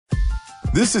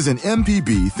This is an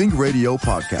MPB Think Radio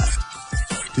podcast.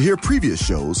 To hear previous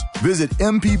shows, visit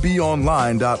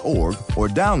mpbonline.org or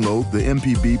download the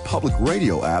MPB Public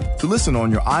Radio app to listen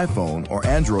on your iPhone or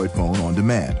Android phone on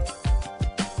demand.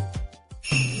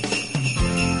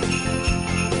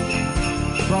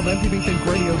 From MPB Think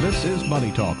Radio, this is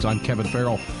Money Talks. I'm Kevin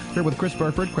Farrell, here with Chris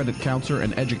Burford, credit counselor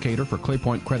and educator for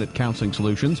ClearPoint Credit Counseling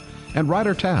Solutions, and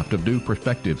Ryder Taft of New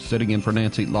Perspectives, sitting in for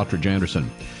Nancy Lottridge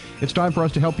Anderson. It's time for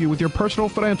us to help you with your personal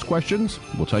finance questions.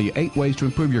 We'll tell you 8 ways to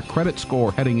improve your credit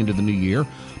score heading into the new year.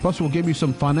 Plus, we'll give you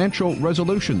some financial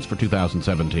resolutions for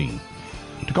 2017.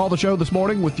 To call the show this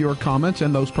morning with your comments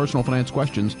and those personal finance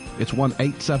questions, it's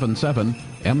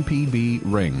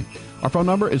 1-877-MPB-RING. Our phone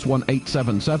number is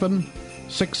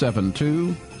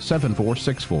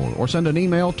 1-877-672-7464. Or send an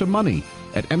email to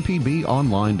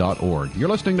money@mpbonline.org. You're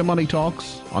listening to Money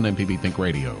Talks on MPB Think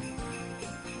Radio.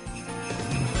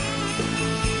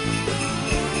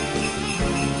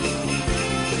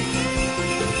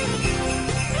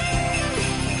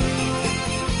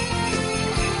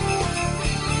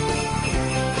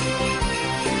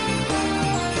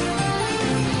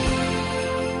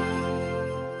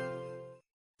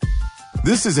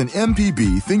 This is an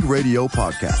MPB Think Radio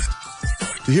podcast.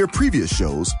 To hear previous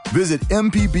shows, visit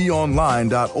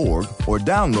mpbonline.org or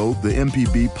download the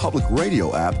MPB Public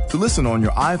Radio app to listen on your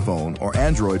iPhone or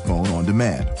Android phone on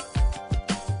demand.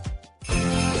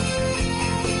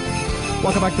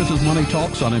 Welcome back. This is Money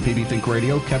Talks on MPB Think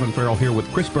Radio. Kevin Farrell here with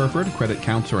Chris Burford, credit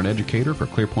counselor and educator for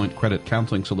ClearPoint Credit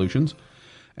Counseling Solutions.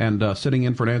 And sitting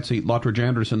in for Nancy Lottridge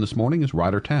Anderson this morning is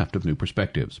Ryder Taft of New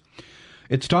Perspectives.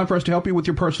 It's time for us to help you with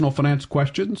your personal finance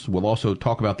questions. We'll also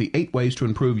talk about the 8 ways to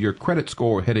improve your credit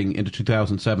score heading into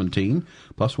 2017.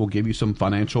 Plus, we'll give you some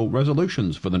financial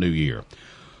resolutions for the new year.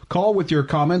 Call with your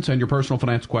comments and your personal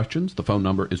finance questions. The phone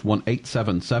number is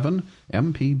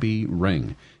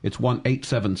 1-877-MPB-RING. It's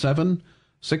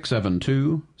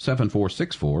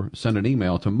 1-877-672-7464. Send an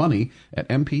email to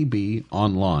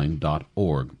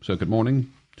money@mpbonline.org. So good morning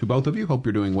to both of you. Hope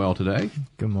you're doing well today.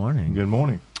 Good morning. Good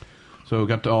morning. So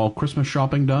got all Christmas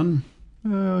shopping done?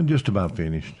 Just about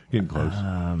finished. Getting close.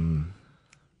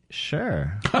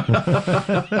 Sure.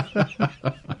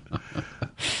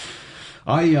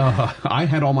 I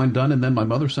had all mine done, and then my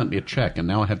mother sent me a check, and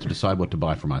now I have to decide what to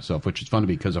buy for myself, which is funny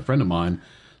because a friend of mine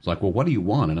is like, well, what do you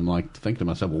want? And I'm like, thinking to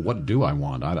myself, well, what do I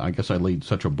want? I guess I lead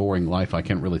such a boring life, I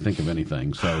can't really think of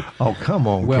anything. So, oh, come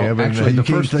on, well, Kevin. Actually, you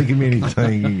can't think of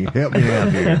anything. Help me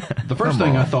out here. The first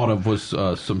thing I thought of was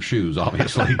some shoes,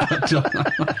 obviously. But,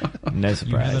 no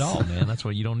surprise. You have it all, man. That's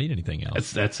why you don't need anything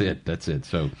else. That's it.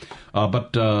 So,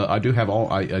 but I do have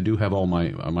all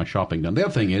my shopping done. The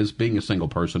other thing is, being a single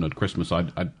person at Christmas, I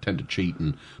tend to cheat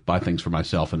and buy things for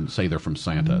myself and say they're from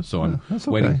Santa. So I'm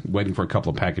waiting for a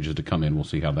couple of packages to come in. We'll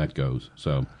see how that goes.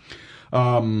 So,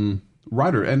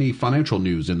 Ryder, any financial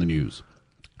news in the news?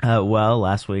 Well,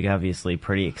 last week, obviously,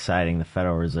 pretty exciting. The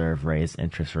Federal Reserve raised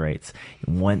interest rates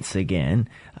once again.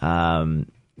 The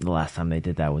last time they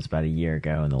did that was about a year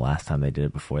ago, and the last time they did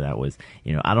it before that was,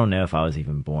 I don't know if I was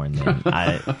even born then.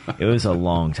 It was a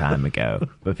long time ago,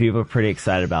 but people are pretty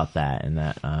excited about that, and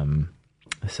that,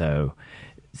 so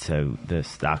the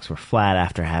stocks were flat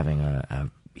after having a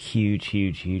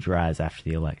huge rise after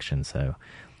the election. So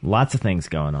lots of things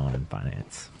going on in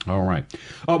finance. All right.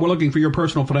 We're looking for your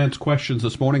personal finance questions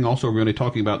this morning. Also, we're going to be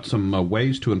talking about some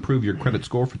ways to improve your credit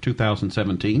score for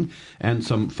 2017 and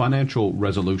some financial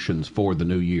resolutions for the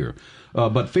new year.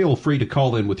 But feel free to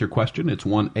call in with your question. It's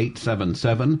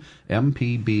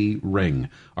 1-877-MPB-RING.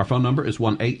 Our phone number is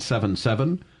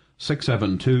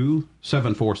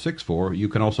 1-877-672-7464. You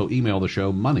can also email the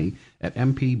show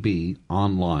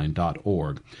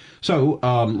money@mpbonline.org. So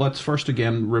let's first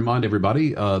again remind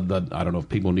everybody that I don't know if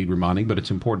people need reminding, but it's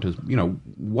important to,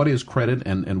 what is credit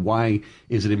and why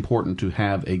is it important to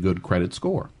have a good credit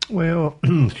score? Well,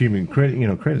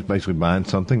 credit's basically buying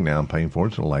something now and paying for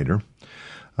it later.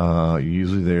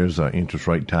 Usually there's an interest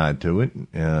rate tied to it,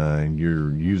 and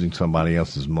you're using somebody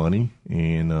else's money.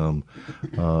 And, and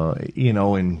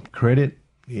credit,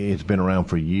 it's been around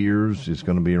for years. It's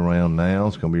going to be around now.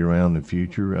 It's going to be around in the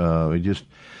future.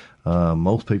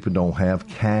 Most people don't have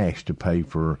cash to pay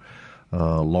for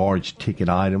large ticket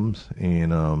items. And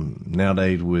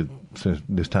nowadays, since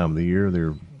this time of the year,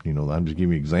 they're I'm just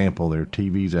giving you an example. There are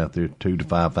TVs out there, $2,000 to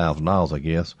 $5,000, I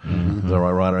guess. Mm-hmm. Is that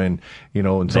right? And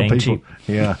and some people, cheap.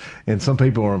 yeah, and some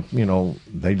people are,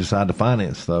 they decide to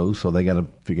finance those, so they got to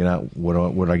figure out where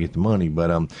do I get the money.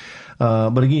 But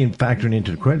again, factoring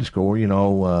into the credit score,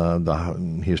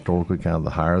 historically, kind of the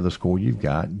higher the score you've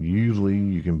got, usually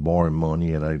you can borrow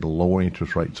money at a lower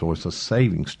interest rate, so it's a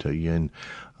savings to you,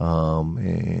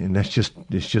 and that's just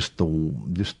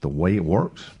the way it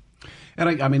works.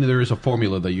 And I mean, there is a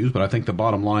formula they use, but I think the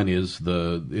bottom line is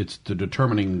it's to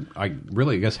determining, I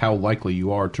guess, how likely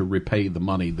you are to repay the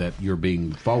money that you're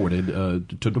being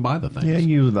forwarded to buy the things. Yeah,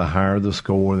 usually the higher the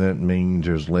score, that means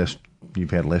there's less.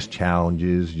 You've had less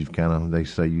challenges. They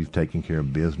say you've taken care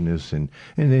of business, and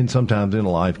then sometimes in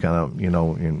life,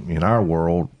 in our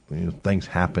world, things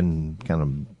happen.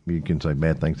 You can say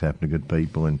bad things happen to good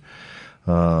people, and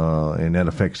that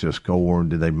affects their score.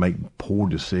 Do they make poor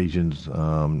decisions?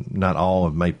 Not all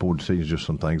have made poor decisions. Just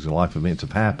some things in life, events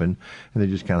have happened, and they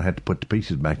just kind of have to put the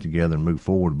pieces back together and move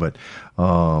forward. But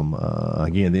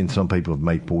again, then some people have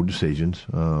made poor decisions,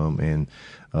 and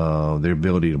their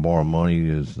ability to borrow money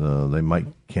is they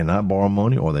cannot borrow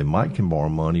money, or they can borrow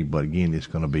money, but again, it's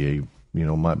going to be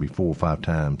might be 4 or 5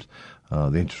 times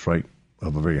the interest rate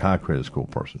of a very high credit score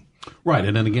person. Right,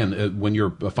 and then again, when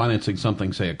you're financing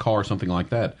something, say a car or something like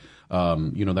that,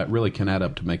 that really can add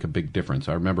up to make a big difference.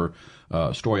 I remember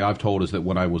a story I've told is that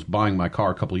when I was buying my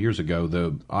car a couple of years ago,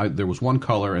 there was one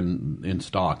color in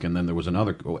stock, and then there was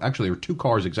another. Actually, there were 2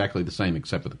 cars exactly the same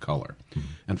except for the color. Mm-hmm.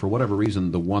 And for whatever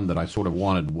reason, the one that I sort of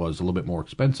wanted was a little bit more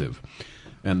expensive.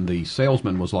 And the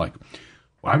salesman was like,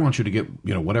 well, I want you to get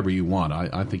whatever you want.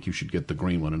 I think you should get the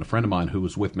green one. And a friend of mine who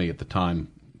was with me at the time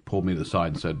pulled me to the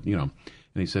side and said,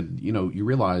 and he said, you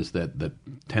realize that $10,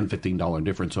 $15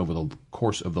 difference over the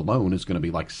course of the loan is going to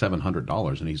be like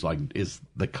 $700. And he's like, is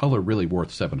the color really worth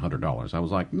 $700? I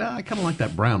was like, nah, I kind of like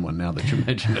that brown one now that you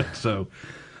mentioned it. So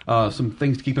some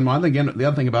things to keep in mind. Again, the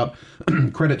other thing about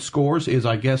credit scores is,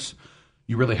 I guess,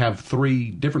 you really have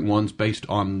 3 different ones based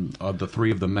on the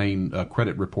 3 of the main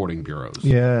credit reporting bureaus.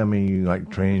 Yeah, I mean, like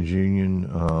TransUnion.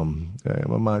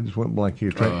 My mind just went blank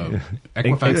here. Equifax,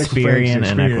 Experian,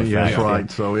 and Equifax. Yeah, that's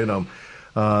right. So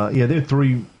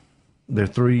there are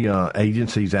 3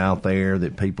 agencies out there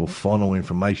that people funnel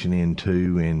information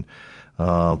into, and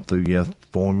through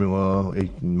formula.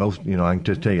 Most, I can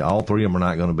just tell you, all 3 of them are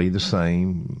not going to be the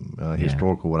same.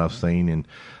 Historical, what I've seen, and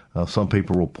some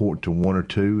people report to 1 or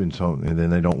 2, and then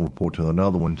they don't report to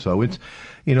another one. So it's,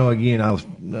 again, I was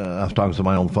talking to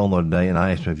somebody on the phone the other day, and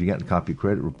I asked him if you got a copy of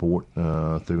credit report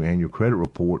through annual credit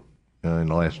report in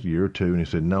the last year or 2, and he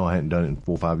said no, I hadn't done it in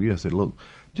 4 or 5 years. I said, look,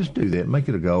 just do that, make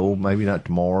it a goal. Maybe not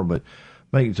tomorrow, but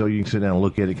make it so you can sit down and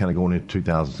look at it, kind of going into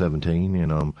 2017,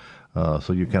 and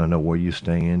so you kind of know where you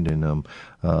stand. And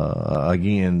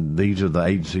again, these are the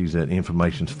agencies that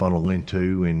information's funneled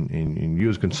into, and you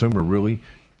as a consumer really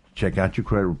check out your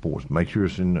credit reports. Make sure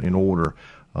it's in order.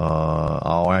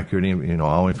 All accurate,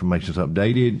 all information is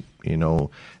updated.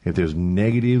 If there's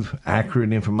negative,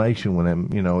 accurate information, when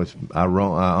it's I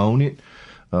own it,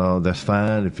 that's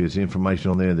fine. If there's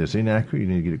information on there that's inaccurate, you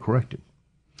need to get it corrected.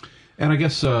 And I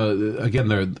guess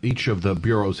again, each of the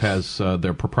bureaus has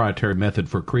their proprietary method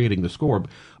for creating the score,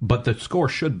 but the score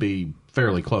should be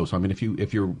fairly close. I mean,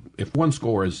 if one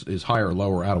score is higher or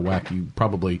lower, out of whack, you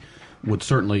probably would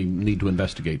certainly need to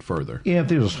investigate further. Yeah, if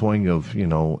there's a swing of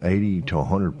 80 to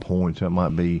 100 points, that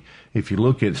might be. If you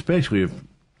look at, especially if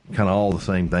kind of all the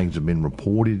same things have been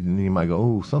reported, and you might go,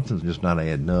 oh, something's just not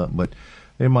adding up. But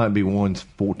there might be one's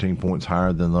 14 points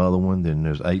higher than the other one. Then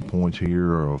there's 8 points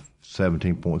here or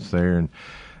 17 points there, and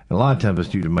a lot of times it's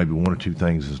due to maybe 1 or 2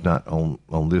 things that's not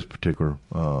on this particular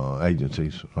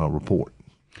agency's report.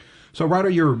 So, Ryder,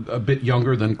 you're a bit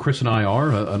younger than Chris and I are,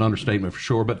 an understatement for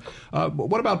sure. But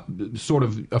what about sort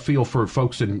of a feel for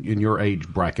folks in your age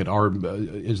bracket?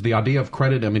 Is the idea of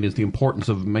credit, is the importance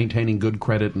of maintaining good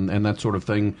credit and that sort of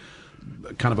thing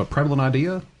kind of a prevalent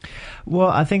idea? Well,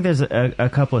 I think there's a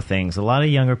couple of things. A lot of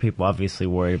younger people obviously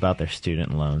worry about their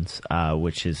student loans,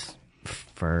 which is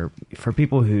for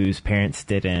people whose parents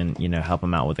didn't, help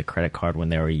them out with a credit card when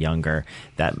they were younger.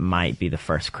 That might be the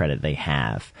first credit they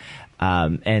have.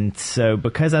 And so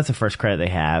because that's the first credit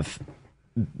they have,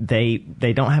 they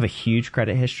don't have a huge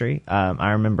credit history.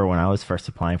 I remember when I was first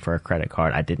applying for a credit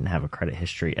card, I didn't have a credit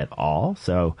history at all.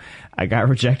 So I got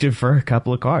rejected for a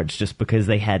couple of cards just because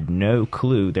they had no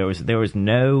clue. There was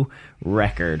no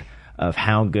record of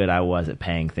how good I was at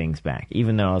paying things back,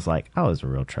 even though I was a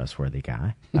real trustworthy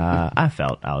guy. I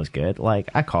felt I was good.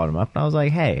 I called them up and I was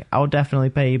like, hey, I'll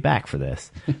definitely pay you back for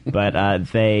this. But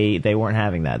they weren't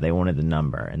having that. They wanted the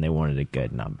number, and they wanted a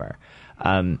good number.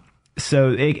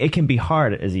 So it can be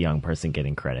hard as a young person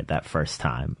getting credit that first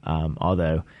time.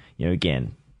 Although,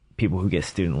 again, people who get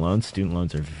student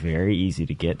loans are very easy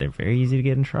to get. They're very easy to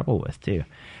get in trouble with too.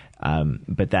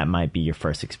 But that might be your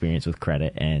first experience with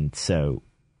credit. And so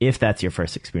if that's your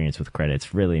first experience with credit,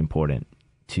 it's really important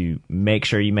to make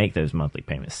sure you make those monthly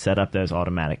payments, set up those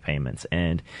automatic payments,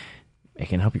 and it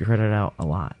can help your credit out a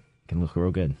lot. It can look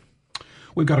real good.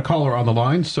 We've got a caller on the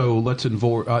line, so let's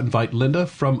invite Linda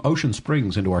from Ocean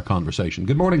Springs into our conversation.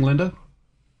 Good morning, Linda.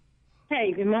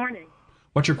 Hey, good morning.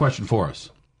 What's your question for us?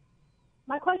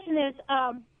 My question is,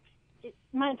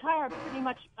 my entire pretty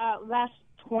much last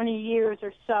 20 years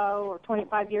or so, or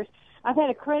 25 years, I've had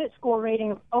a credit score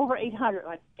rating of over 800,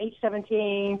 like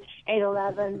 817,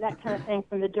 811, that kind of thing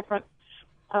from the different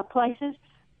places.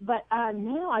 But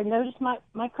now I noticed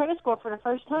my credit score for the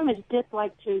first time has dipped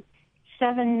like to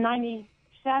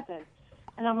 797.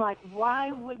 And I'm like,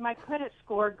 why would my credit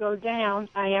score go down?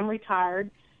 I am retired.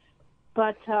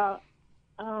 But,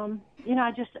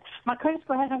 my credit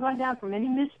score hasn't gone down from any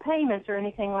missed payments or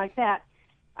anything like that.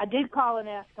 I did call and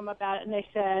ask them about it, and they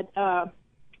said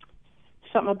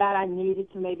something about I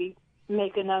needed to maybe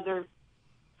make another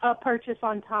purchase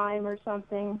on time or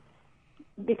something,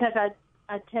 because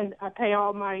I pay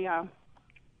all my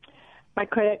my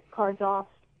credit cards off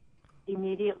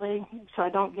immediately, so I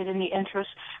don't get any interest.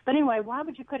 But anyway, why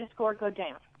would your credit score go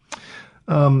down?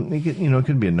 It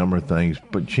could be a number of things,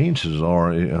 but chances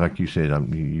are, like you said,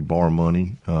 you borrow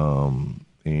money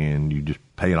and you just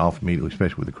pay it off immediately,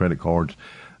 especially with the credit cards.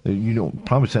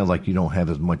 Probably sounds like you don't have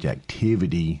as much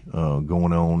activity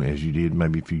going on as you did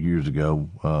maybe a few years ago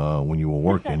when you were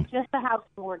working. Just a house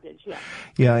mortgage, yeah.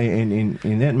 Yeah, and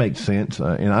that makes sense.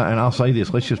 And I'll say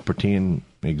this: let's just pretend,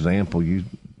 example,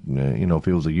 if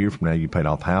it was a year from now, you paid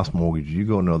off the house mortgage, you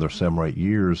go another 7 or 8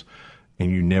 years,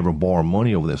 and you never borrow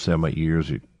money over that 7 or 8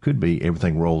 years. It could be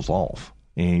everything rolls off,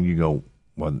 and you go,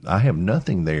 well, I have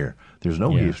nothing there. There's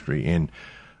no history, and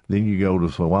then you go to,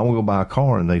 so why don't we go buy a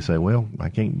car? And they say, well, I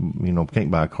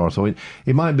can't buy a car. So it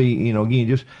might be, again,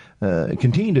 just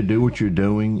continue to do what you're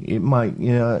doing. It might,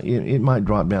 it might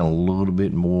drop down a little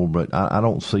bit more, but I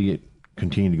don't see it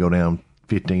continue to go down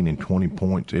 15 and 20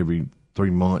 points every 3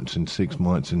 months and 6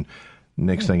 months, and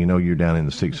next thing you know, you're down in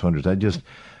the 600s. I don't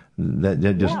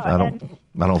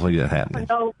think that happening.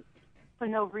 For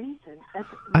no reason.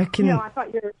 I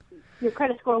thought your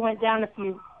credit score went down if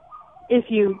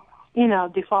you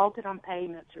defaulted on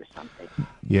payments or something.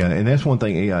 Yeah, and that's one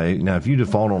thing. Yeah, now if you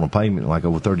default on a payment like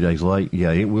over 30 days late,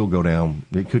 yeah, it will go down.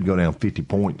 It could go down 50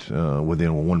 points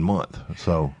within 1 month.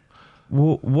 So,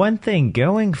 well, one thing,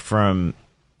 going from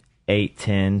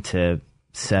 810 to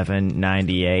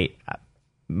 798,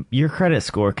 your credit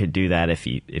score could do that if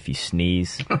you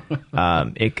sneeze.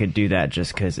 It could do that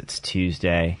just because it's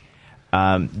Tuesday.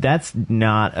 That's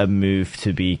not a move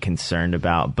to be concerned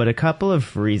about, but a couple of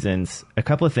things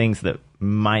that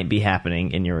might be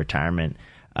happening in your retirement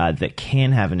that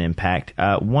can have an impact.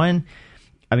 One,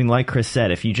 like Chris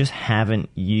said, if you just haven't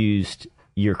used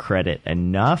your credit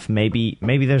enough, maybe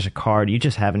there's a card, you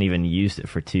just haven't even used it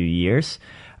for 2 years.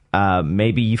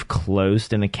 Maybe you've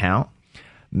closed an account.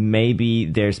 Maybe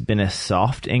there's been a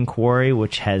soft inquiry,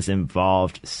 which has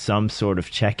involved some sort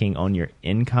of checking on your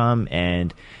income,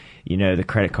 and the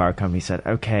credit card company said,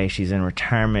 okay, she's in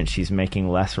retirement, she's making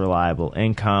less reliable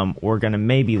income, we're going to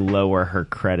maybe lower her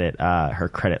credit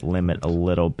limit a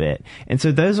little bit. And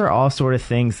so those are all sort of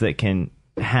things that can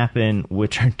happen,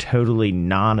 which are totally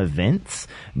non-events,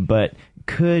 but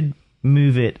could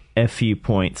move it a few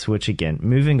points, which again,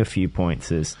 moving a few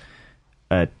points is,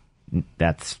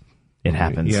 it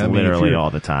happens literally all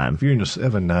the time. If you're in the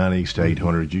 790s to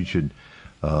 800s, you should,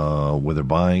 with a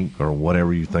bank or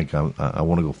whatever you think I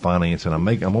want to go finance, and I'm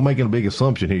making a big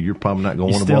assumption here. You're probably not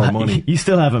going to want to borrow money. You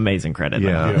still have amazing credit.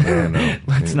 Yeah.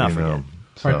 Let's not forget.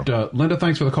 So. All right, Linda,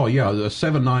 thanks for the call. Yeah, the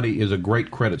 790 is a great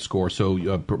credit score,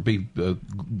 so be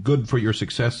good for your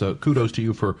success. Kudos to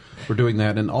you for doing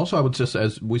that. And also, I would just,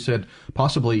 as we said,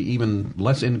 possibly even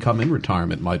less income in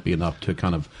retirement might be enough to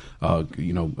kind of,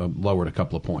 lower it a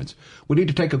couple of points. We need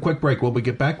to take a quick break. When we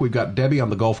get back, we've got Debbie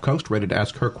on the Gulf Coast ready to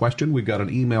ask her question. We've got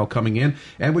an email coming in,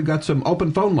 and we've got some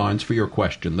open phone lines for your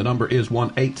question. The number is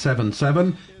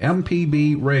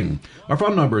 1-877-MPB-RING. Our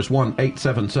phone number is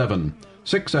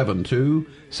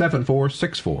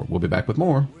 1-877-672-7464. We'll be back with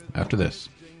more after this.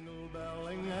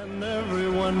 And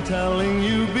everyone telling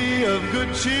you be of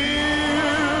good cheer.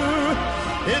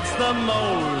 It's the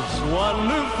most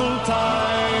wonderful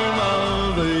time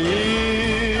of the year.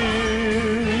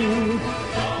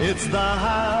 It's the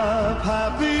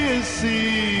happiest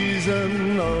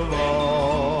season of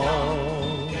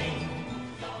all.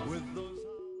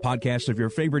 Podcasts of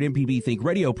your favorite MPB Think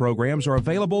Radio programs are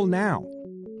available now.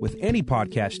 With any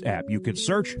podcast app, you can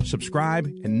search, subscribe,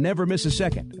 and never miss a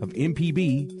second of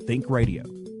MPB Think Radio.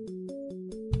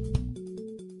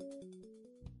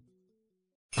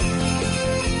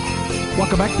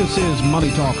 Welcome back. This is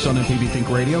Money Talks on MPB Think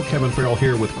Radio. Kevin Farrell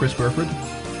here with Chris Burford,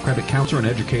 credit counselor and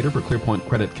educator for ClearPoint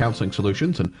Credit Counseling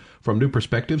Solutions. And from New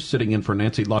Perspectives, sitting in for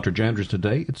Nancy Lottridge-Andrews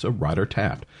today, it's Ryder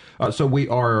Taft. So we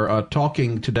are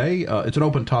talking today. It's an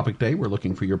open topic day. We're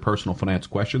looking for your personal finance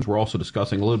questions. We're also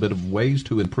discussing a little bit of ways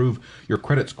to improve your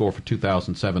credit score for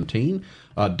 2017.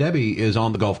 Debbie is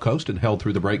on the Gulf Coast and held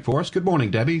through the break for us. Good morning,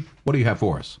 Debbie. What do you have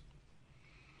for us?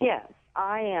 Yes,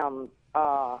 I am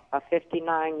a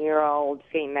 59-year-old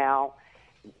female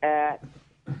that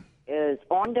is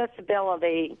on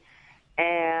disability,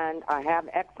 and I have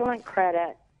excellent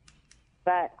credit,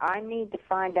 but I need to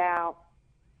find out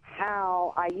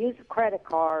how I use a credit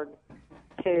card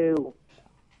to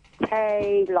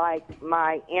pay, like,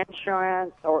 my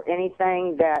insurance or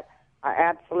anything that I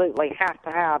absolutely have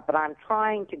to have, but I'm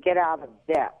trying to get out of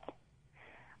debt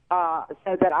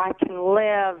so that I can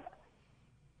live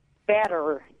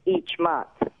better each month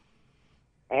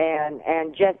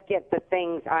and just get the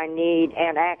things I need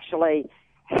and actually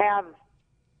have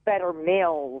better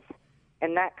meals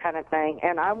and that kind of thing.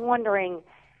 And I'm wondering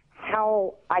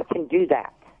how I can do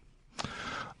that.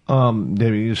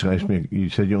 Debbie, you just asked me, you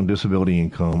said you're on disability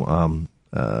income.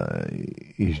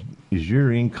 Is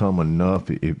your income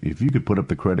enough? If you could put up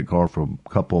the credit card for a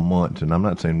couple of months, and I'm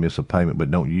not saying miss a payment,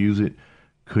 but don't use it,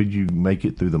 could you make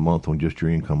it through the month on just your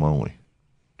income only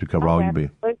to cover all your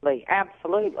bills?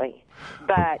 Absolutely.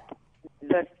 But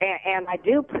and I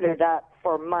do put it up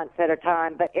for months at a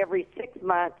time, but every 6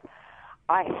 months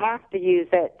I have to use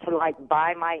it to, like,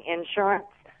 buy my insurance,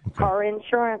 car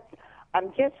insurance.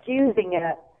 I'm just using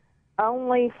it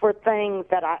only for things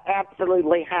that I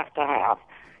absolutely have to have,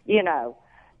 you know.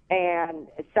 And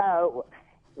so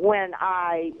when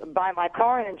I buy my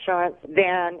car insurance,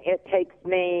 then it takes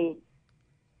me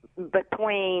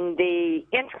between the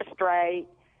interest rate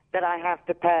that I have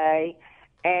to pay,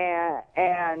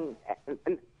 and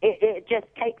it just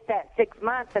takes that 6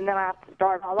 months, and then I have to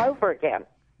start all over again.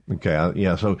 Okay,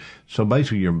 yeah. So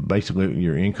basically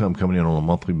your income coming in on a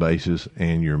monthly basis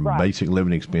and your basic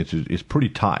living expenses is pretty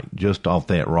tight, just off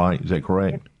that, right? Is that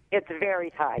correct? It's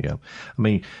very tight. Yeah, I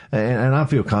mean, and I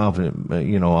feel confident,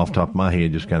 off the top of my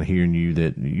head, just kind of hearing you,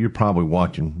 that you're probably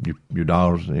watching your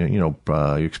dollars, your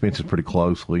expenses pretty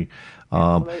closely.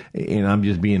 And I'm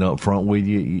just being upfront with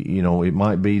you. It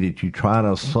might be that you try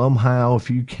to somehow, if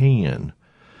you can,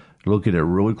 look at it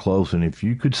really close. And if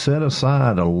you could set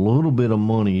aside a little bit of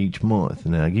money each month.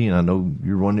 Now, again, I know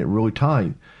you're running it really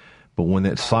tight, but when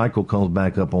that cycle comes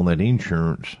back up on that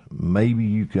insurance, maybe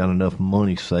you've got enough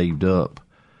money saved up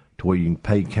to where you can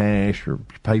pay cash or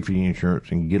pay for the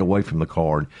insurance and get away from the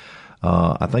card.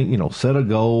 I think, set a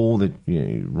goal that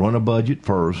run a budget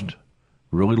first,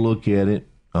 really look at it.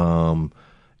 And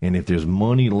if there's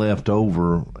money left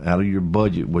over out of your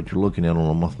budget, what you're looking at on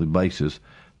a monthly basis,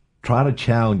 try to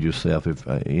challenge yourself,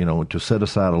 to set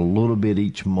aside a little bit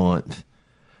each month.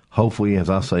 Hopefully, as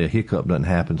I say, a hiccup doesn't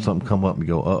happen. Something come up and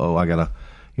you go, I got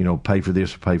to, pay for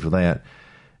this or pay for that.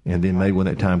 And then maybe when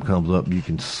that time comes up, you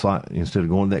can, instead of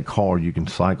going to that card, you can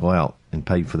cycle out and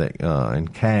pay for that in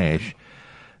cash.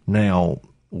 Now,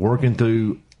 working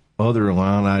through other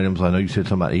line items, I know you said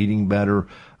something about eating better.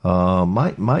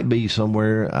 Might be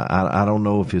somewhere. I don't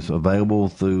know if it's available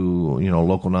through a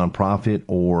local nonprofit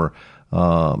or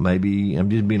maybe, I'm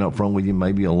just being upfront with you,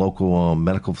 maybe a local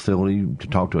medical facility to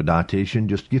talk to a dietitian,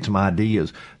 just get some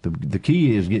ideas. The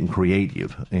key is getting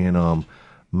creative, and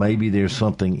maybe there's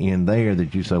something in there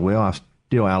that you say, well, I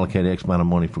still allocate X amount of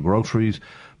money for groceries,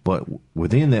 but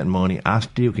within that money, I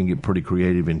still can get pretty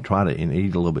creative and try to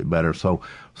eat a little bit better. So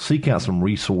seek out some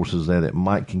resources there that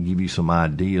can give you some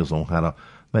ideas on how to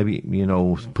maybe,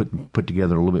 put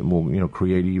together a little bit more,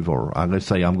 creative, or let's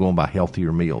say I'm going by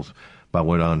healthier meals, by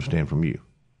what I understand from you.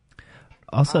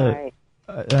 Also,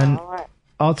 an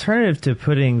alternative to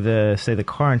putting the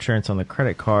car insurance on the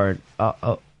credit card,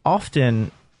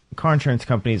 often car insurance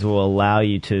companies will allow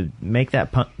you to make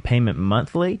that payment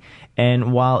monthly,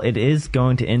 and while it is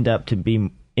going to end up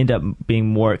being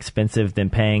more expensive than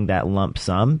paying that lump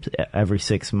sum every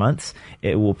 6 months,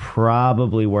 it will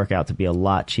probably work out to be a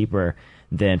lot cheaper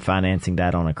than financing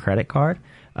that on a credit card.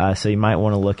 So you might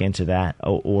want to look into that,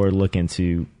 or look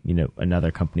into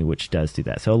another company which does do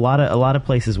that. So a lot of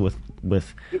places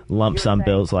with lump sum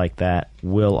bills like that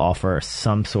will offer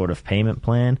some sort of payment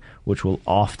plan, which will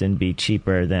often be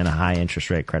cheaper than a high interest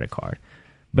rate credit card.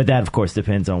 But that, of course,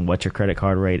 depends on what your credit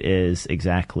card rate is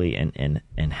exactly and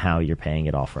how you're paying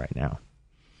it off right now.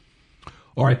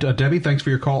 All right, Debbie, thanks for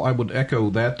your call. I would echo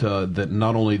that that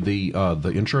not only the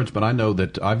insurance, but I know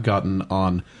that I've gotten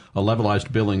on a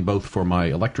levelized billing both for my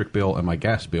electric bill and my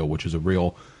gas bill, which is a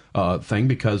real thing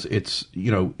because it's,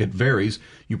 it varies.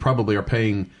 You probably are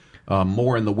paying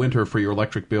more in the winter for your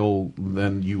electric bill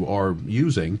than you are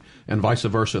using, and vice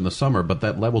versa in the summer, but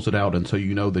that levels it out, and so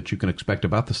you know that you can expect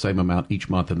about the same amount each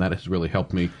month, and that has really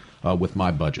helped me with my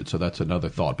budget. So that's another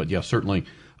thought. But yeah, certainly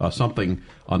something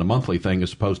on a monthly thing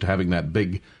as opposed to having that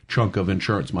big chunk of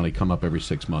insurance money come up every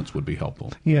 6 months would be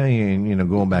helpful. Yeah, and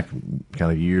going back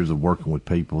kind of years of working with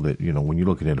people that, when you're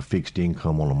looking at a fixed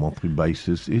income on a monthly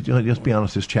basis, just be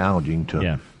honest, it's challenging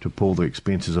to pull the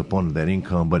expenses up under that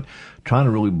income, but trying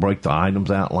to really break the line items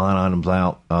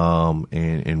out,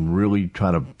 and really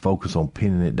try to focus on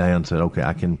pinning it down, say, okay,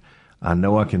 I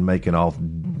know I can make it off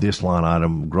this line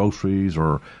item, groceries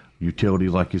or utilities,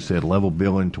 like you said, level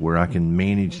billing, to where I can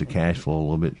manage the cash flow a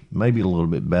little bit, maybe a little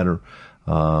bit better.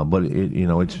 But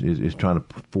it's trying to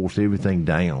force everything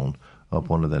down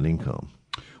up under that income.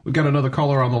 We've got another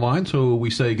caller on the line, so we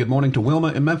say good morning to Wilma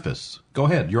in Memphis. Go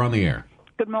ahead, you're on the air.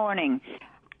 Good morning.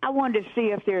 I wanted to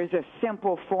see if there's a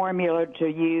simple formula to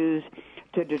use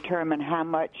to determine how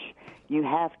much you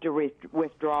have to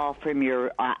withdraw from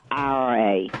your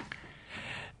IRA.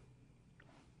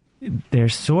 There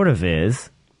sort of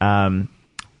is.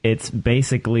 It's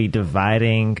basically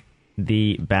dividing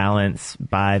the balance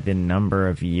by the number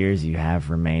of years you have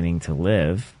remaining to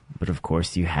live. But of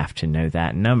course, you have to know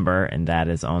that number, and that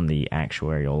is on the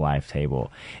actuarial life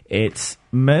table.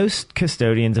 Most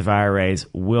custodians of IRAs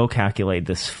will calculate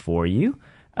this for you.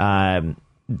 Often,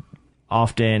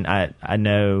 I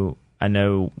know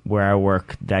where I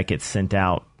work, that gets sent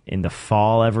out in the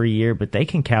fall every year, but they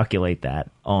can calculate that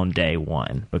on day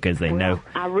one because they know.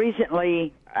 I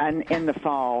recently, in the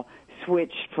fall,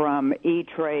 switched from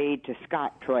E-Trade to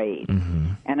Scottrade,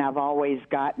 and I've always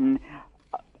gotten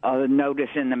a notice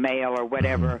in the mail or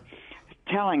whatever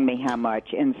telling me how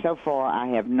much, and so far I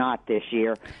have not this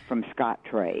year from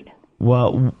Scottrade.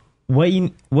 Well, what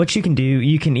you can do,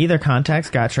 you can either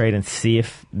contact Scottrade and see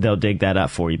if they'll dig that up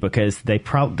for you, because they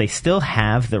still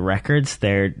have the records.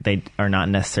 They are not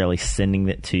necessarily sending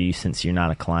it to you since you're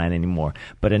not a client anymore.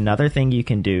 But another thing you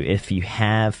can do, if you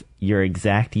have your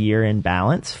exact year-end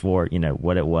balance for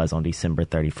what it was on December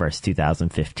 31st,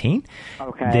 2015,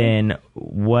 then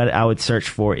what I would search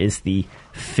for is the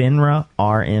FINRA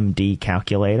RMD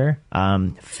calculator,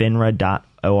 FINRA.org.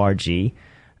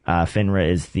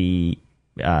 FINRA is the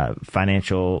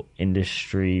financial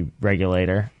industry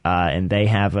regulator, and they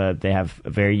have a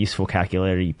very useful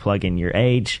calculator. You plug in your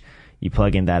age, you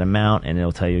plug in that amount, and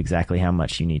it'll tell you exactly how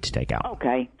much you need to take out.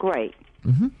 Okay, great.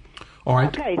 All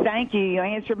right. Okay, thank you. You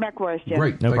answered my question.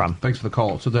 Great. No problem. Thanks for the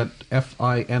call. So that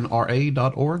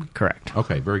FINRA.org? Correct.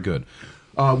 Okay, very good.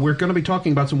 We're going to be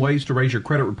talking about some ways to raise your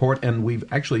credit report, and we've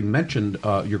actually mentioned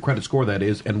your credit score, that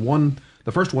is, and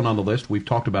the first one on the list we've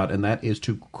talked about, and that is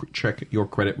to check your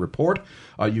credit report.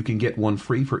 You can get one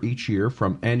free for each year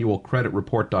from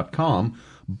annualcreditreport.com.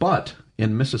 But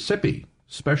in Mississippi,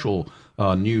 special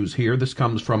news here. This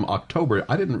comes from October.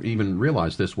 I didn't even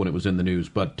realize this when it was in the news,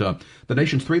 but the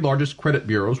nation's 3 largest credit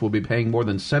bureaus will be paying more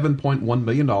than $7.1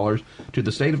 million to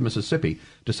the state of Mississippi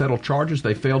to settle charges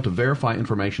they failed to verify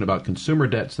information about consumer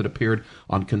debts that appeared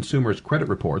on consumers' credit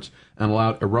reports and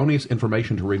allowed erroneous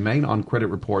information to remain on credit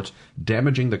reports,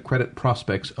 damaging the credit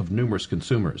prospects of numerous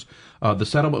consumers. The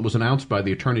settlement was announced by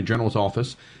the Attorney General's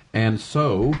office, and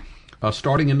so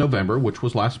starting in November, which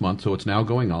was last month, so it's now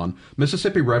going on,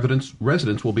 Mississippi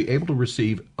residents will be able to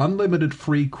receive unlimited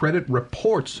free credit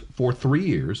reports for 3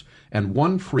 years and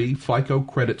one free FICO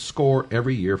credit score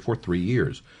every year for 3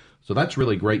 years. So that's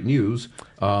really great news,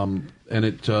 and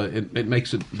it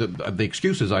makes it the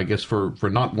excuses, I guess, for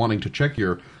not wanting to check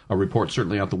your report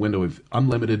certainly out the window. Of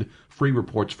unlimited free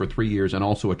reports for 3 years and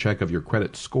also a check of your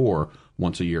credit score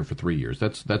once a year for 3 years.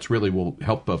 That's really will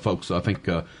help folks, I think,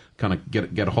 kind of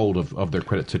get a hold of their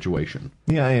credit situation.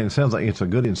 Yeah, and it sounds like it's a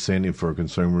good incentive for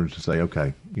consumers to say,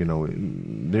 okay,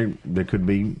 there could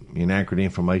be inaccurate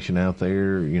information out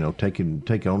there.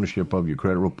 Take ownership of your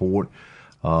credit report.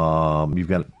 You've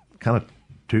got kind of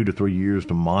 2 to 3 years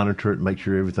to monitor it, make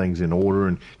sure everything's in order.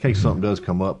 And in case something does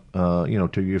come up, 2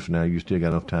 years from now, you still got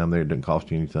enough time there. It doesn't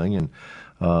cost you anything. And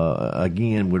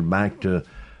again, we're back to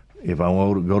if I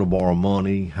want to go to borrow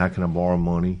money, how can I borrow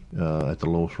money at the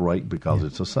lowest rate? Because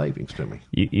it's a savings to me.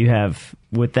 You have,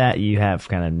 with that, you have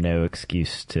kind of no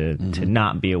excuse to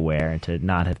not be aware and to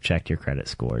not have checked your credit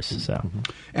scores. So,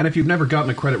 and if you've never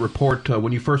gotten a credit report,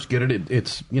 when you first get it,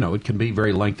 it's it can be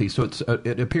very lengthy. So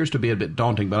it appears to be a bit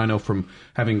daunting. But I know from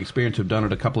having experience of done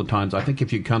it a couple of times, I think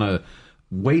if you kind of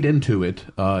wade into it,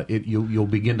 you'll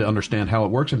begin to understand how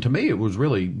it works. And to me, it was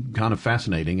really kind of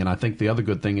fascinating. And I think the other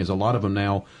good thing is a lot of them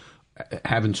now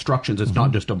have instructions. It's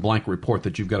not just a blank report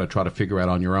that you've got to try to figure out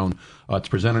on your own. It's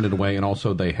presented in a way, and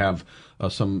also they have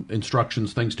some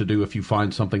instructions, things to do if you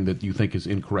find something that you think is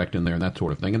incorrect in there and that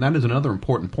sort of thing. And that is another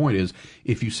important point is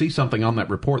if you see something on that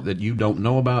report that you don't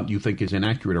know about, you think is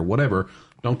inaccurate or whatever,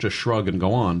 don't just shrug and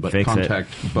go on, but contact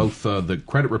both the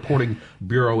credit reporting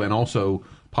bureau and also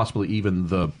possibly even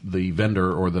the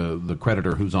vendor or the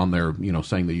creditor who's on there,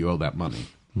 saying that you owe that money.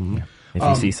 Yeah. If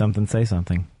you see something, say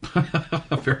something.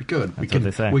 Very good. That's what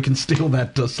they say. We can steal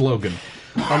that slogan.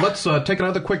 Let's take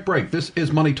another quick break. This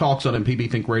is Money Talks on MPB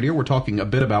Think Radio. We're talking a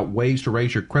bit about ways to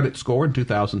raise your credit score in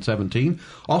 2017.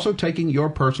 Also taking your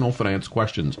personal finance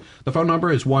questions. The phone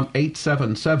number is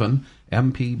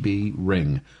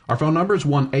 1-877-MPB-RING. Our phone number is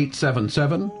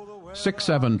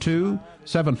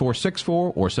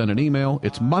 1-877-672-7464, or send an email.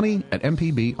 It's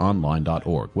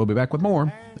money@mpbonline.org. We'll be back with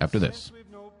more after this.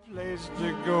 Place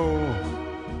to go.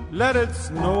 Let it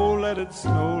snow, let it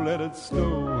snow, let it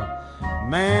snow.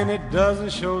 Man, it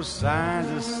doesn't show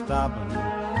signs of stopping.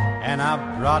 And I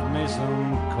brought me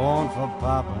some corn for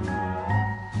popping.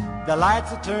 The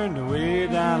lights are turned way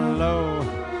down low.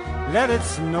 Let it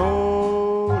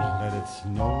snow, let it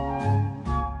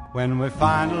snow. When we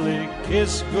finally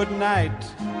kiss goodnight,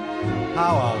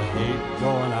 how I'll hate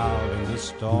going out in the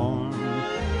storm.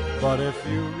 But if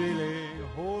you really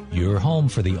your home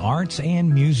for the arts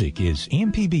and music is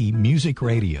MPB Music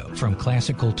Radio. From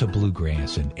classical to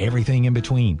bluegrass and everything in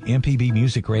between, MPB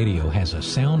Music Radio has a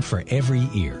sound for every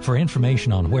ear. For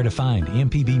information on where to find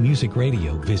MPB Music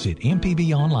Radio, visit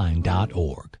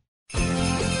mpbonline.org.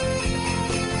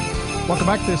 Welcome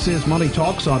back. This is Money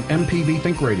Talks on MPB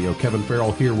Think Radio. Kevin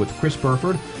Farrell here with Chris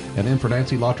Burford. And in for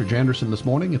Nancy Lottridge Anderson this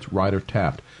morning, it's Ryder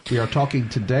Taft. We are talking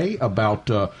today about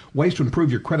ways to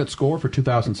improve your credit score for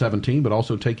 2017, but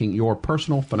also taking your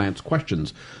personal finance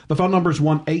questions. The phone number is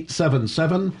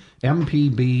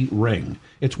 1-877-MPB-RING.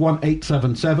 It's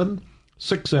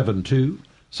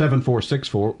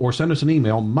 1-877-672-7464, or send us an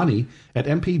email,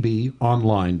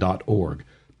 money@mpbonline.org.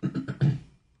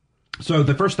 So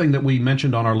the first thing that we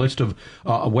mentioned on our list of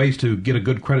ways to get a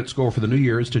good credit score for the new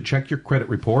year is to check your credit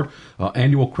report.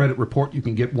 Annual credit report, you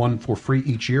can get one for free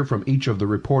each year from each of the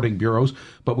reporting bureaus.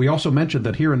 But we also mentioned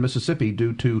that here in Mississippi,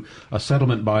 due to a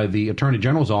settlement by the Attorney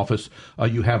General's office,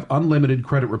 you have unlimited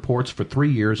credit reports for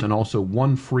 3 years and also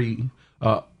one free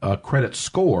credit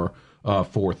score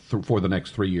for the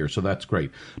next 3 years. So that's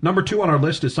great. Number 2 on our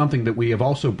list is something that we have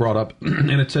also brought up,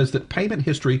 and it says that payment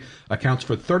history accounts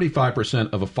for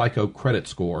 35% of a FICO credit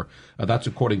score. That's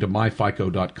according to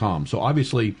myfico.com. So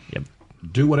obviously,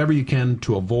 do whatever you can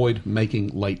to avoid making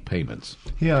late payments.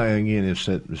 Yeah, and again, it's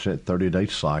that 30-day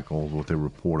cycle what they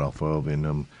report off of,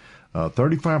 and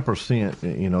 35%.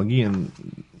 Again,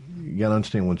 you got to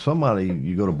understand when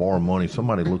you go to borrow money,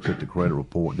 somebody looks at the credit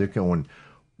report, they're going,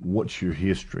 what's your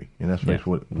history? And that's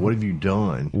what have you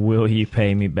done? Will you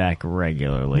pay me back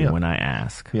regularly when I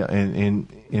ask? Yeah, and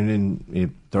then if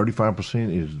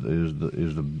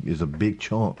 35% is a big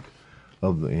chunk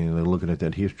of and they're looking at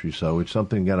that history. So it's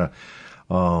something you got to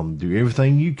do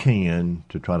everything you can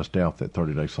to try to stay off that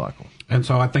 30-day cycle. And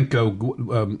so I think a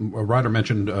writer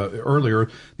mentioned earlier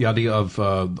the idea of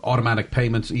automatic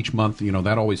payments each month.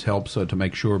 That always helps to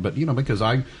make sure. But because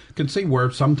I can see where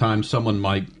sometimes someone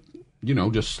might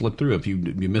just slip through if you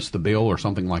miss the bill or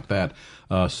something like that.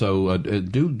 So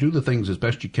do the things as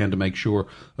best you can to make sure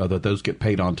that those get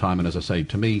paid on time. And as I say,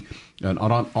 to me, an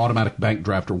automatic bank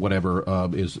draft or whatever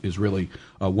is really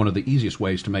one of the easiest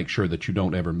ways to make sure that you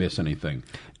don't ever miss anything.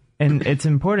 And it's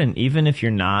important, even if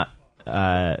you're not,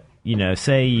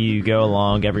 say you go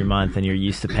along every month and you're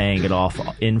used to paying it off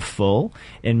in full,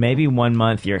 and maybe one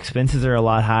month your expenses are a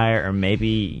lot higher, or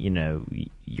maybe,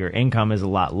 your income is a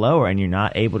lot lower and you're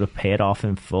not able to pay it off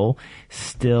in full,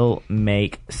 still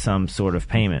make some sort of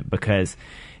payment, because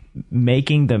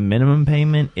making the minimum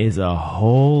payment is a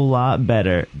whole lot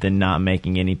better than not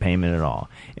making any payment at all.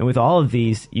 And with all of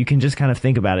these, you can just kind of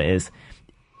think about it as,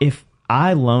 if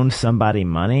I loaned somebody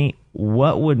money,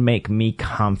 what would make me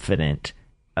confident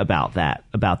about that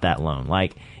loan?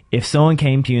 Like, if someone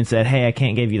came to you and said, hey, I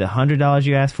can't give you the $100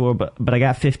 you asked for, but I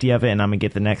got 50 of it and I'm going to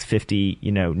get the next 50,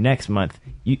 next month,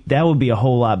 that would be a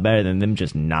whole lot better than them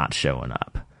just not showing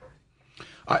up.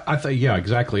 I think, yeah,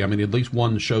 exactly. I mean, at least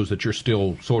one shows that you're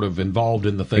still sort of involved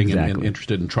in the thing and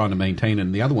interested in trying to maintain it.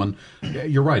 And the other one,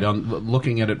 you're right. On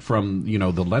looking at it from,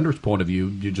 the lender's point of view,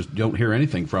 you just don't hear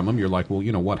anything from them. You're like, well,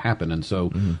 what happened? And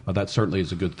so that certainly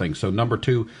is a good thing. So number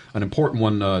 2, an important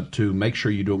one to make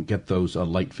sure you don't get those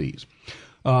late fees.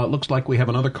 Looks like we have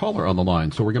another caller on the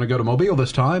line. So we're going to go to Mobile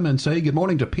this time and say good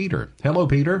morning to Peter. Hello,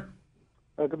 Peter.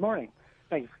 Good morning.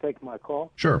 Thank you for taking my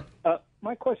call. Sure.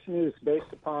 My question is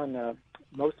based upon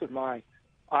most of my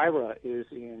IRA is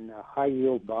in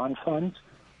high-yield bond funds,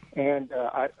 and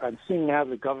I'm seeing now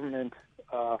the government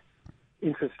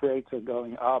interest rates are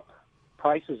going up,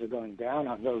 prices are going down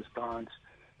on those bonds,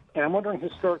 and I'm wondering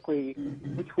historically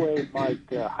which way might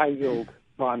high-yield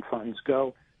bond funds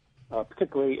go,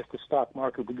 particularly if the stock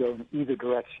market would go in either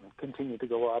direction, continue to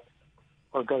go up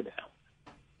or go down.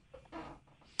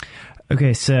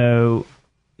 Okay, so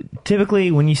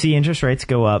typically when you see interest rates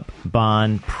go up,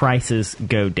 bond prices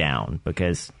go down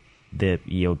because the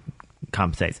yield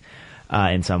compensates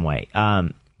in some way.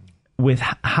 With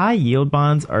high yield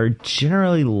bonds are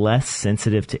generally less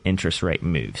sensitive to interest rate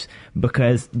moves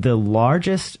because the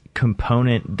largest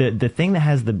component, the thing that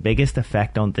has the biggest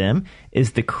effect on them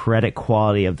is the credit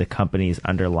quality of the companies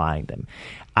underlying them.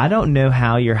 I don't know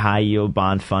how your high yield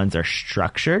bond funds are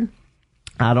structured.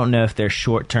 I don't know if they're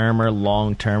short-term or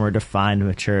long-term or defined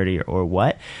maturity or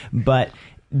what, but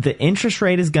the interest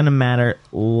rate is going to matter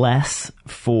less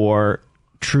for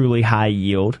truly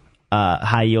high-yield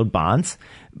bonds.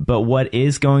 But what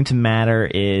is going to matter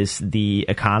is the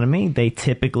economy. They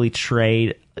typically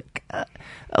trade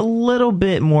a little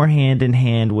bit more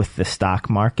hand-in-hand with the stock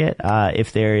market.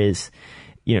 If there is,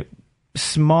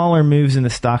 smaller moves in the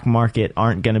stock market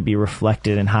aren't going to be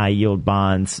reflected in high-yield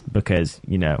bonds because,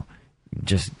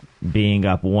 just being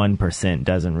up 1%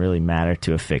 doesn't really matter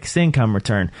to a fixed income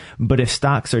return. But if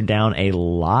stocks are down a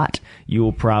lot, you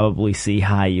will probably see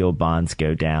high yield bonds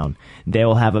go down. They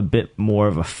will have a bit more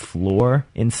of a floor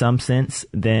in some sense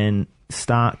than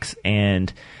stocks.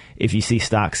 And if you see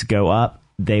stocks go up,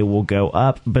 they will go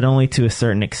up, but only to a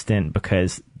certain extent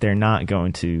because they're not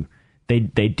going to.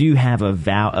 They do have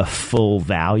a full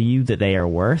value that they are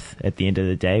worth at the end of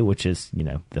the day, which is,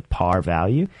 the par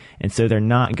value. And so they're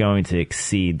not going to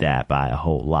exceed that by a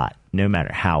whole lot, no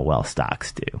matter how well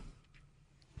stocks do.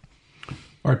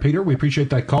 All right, Peter, we appreciate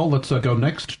that call. Let's go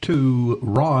next to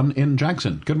Ron in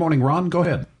Jackson. Good morning, Ron. Go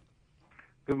ahead.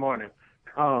 Good morning.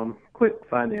 Quick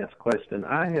finance question.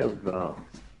 I have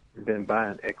been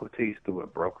buying equities through a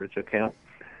brokerage account.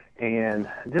 And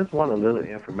just want a little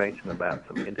information about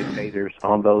some indicators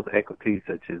on those equities,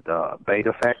 such as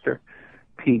beta factor,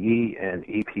 PE, and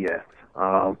EPS.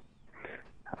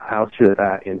 How should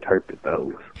I interpret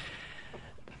those?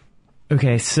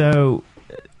 Okay, so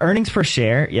earnings per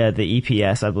share, the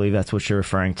EPS, I believe that's what you're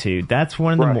referring to. That's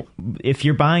one of the if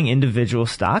you're buying individual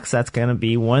stocks, that's going to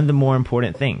be one of the more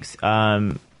important things.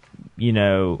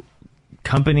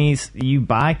 Companies, you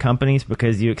buy companies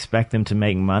because you expect them to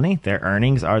make money. Their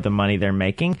earnings are the money they're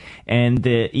making. And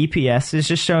the EPS is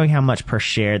just showing how much per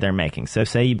share they're making. So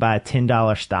say you buy a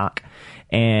 $10 stock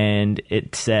and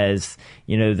it says,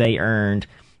 they earned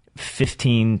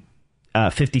 50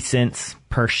 cents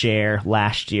per share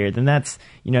last year. Then that's,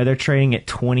 they're trading at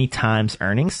 20 times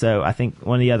earnings. So I think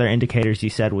one of the other indicators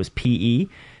you said was PE.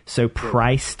 So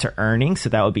price to earnings. So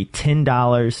that would be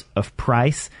 $10 of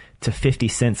price to 50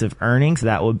 cents of earnings.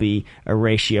 That would be a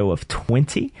ratio of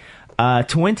 20.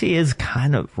 20 is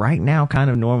right now kind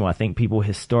of normal. I think people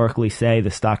historically say the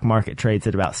stock market trades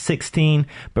at about 16,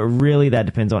 but really that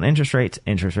depends on interest rates.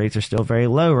 Interest rates are still very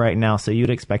low right now, so you'd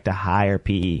expect a higher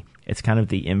PE. It's kind of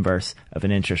the inverse of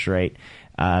an interest rate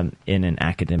in an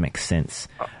academic sense.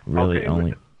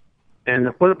 And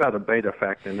what about a beta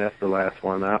factor? And that's the last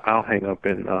one. I'll hang up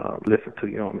and listen to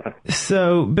you on that.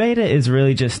 So beta is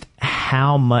really just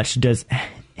how much has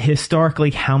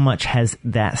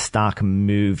that stock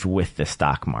moved with the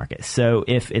stock market. So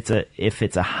if it's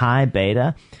a high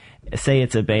beta, say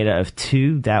it's a beta of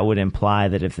 2, that would imply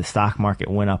that if the stock market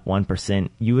went up 1%,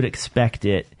 you would expect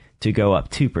it to go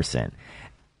up 2%.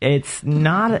 It's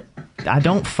not, I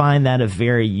don't find that a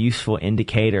very useful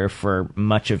indicator for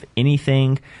much of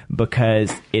anything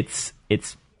because it's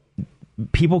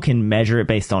people can measure it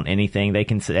based on anything. They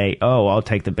can say, oh, I'll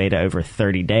take the beta over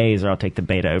 30 days or I'll take the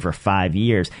beta over 5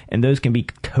 years. And those can be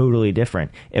totally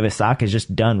different. If a stock has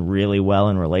just done really well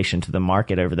in relation to the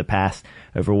market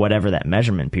over whatever that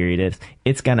measurement period is,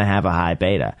 it's going to have a high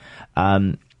beta.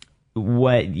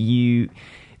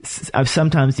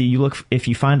 Sometimes you look, if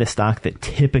you find a stock that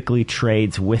typically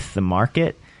trades with the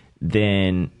market,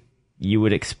 then you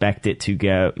would expect it to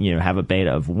go, have a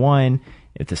beta of 1.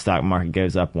 If the stock market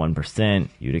goes up 1%,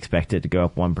 you'd expect it to go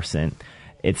up 1%.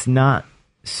 It's not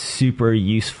super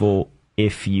useful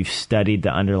if you've studied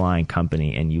the underlying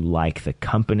company and you like the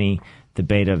company. The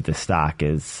beta of the stock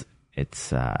it's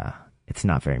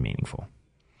not very meaningful.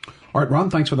 All right, Ron,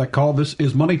 thanks for that call. This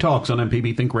is Money Talks on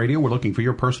MPB Think Radio. We're looking for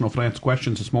your personal finance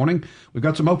questions this morning. We've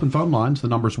got some open phone lines. The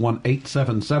number's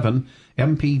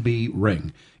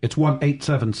 1-877-MPB-RING. It's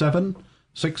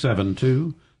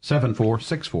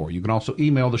 1-877-672-7464. You can also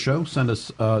email the show. Send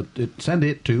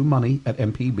it to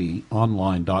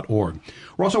money@mpbonline.org.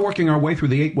 We're also working our way through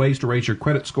the 8 ways to raise your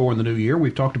credit score in the new year.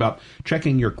 We've talked about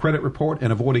checking your credit report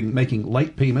and avoiding making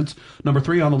late payments. Number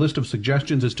 3 on the list of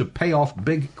suggestions is to pay off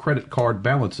big credit card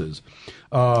balances.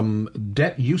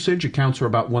 Debt usage accounts for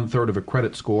about 1/3 of a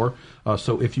credit score.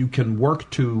 So if you can work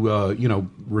to,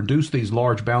 reduce these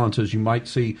large balances, you might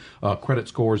see credit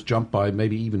scores jump by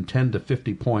maybe even 10 to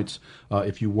 50 points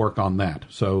if you work on that.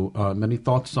 So many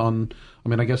thoughts on,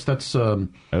 I guess that's... oh,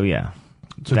 yeah.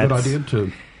 It's a good idea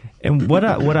to... And what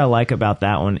I like about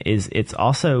that one is it's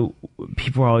also,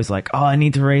 people are always like, oh, I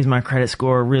need to raise my credit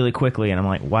score really quickly. And I'm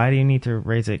like, why do you need to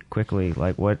raise it quickly?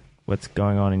 Like, what's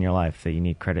going on in your life that you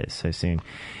need credit so soon?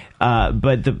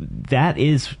 But that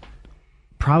is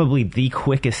probably the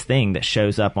quickest thing that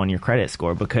shows up on your credit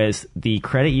score, because the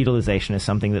credit utilization is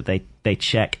something that they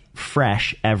check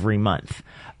fresh every month.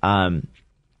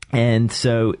 And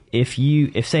so if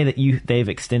say that they've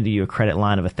extended you a credit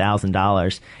line of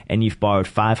 $1,000 and you've borrowed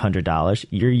 $500,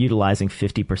 you're utilizing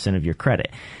 50% of your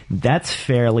credit. That's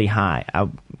fairly high.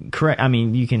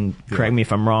 You can correct me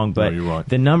if I'm wrong, but you're right.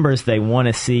 The numbers they want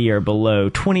to see are below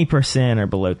 20% or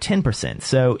below 10%.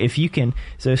 So again,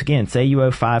 say you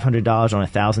owe $500 on a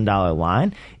 $1,000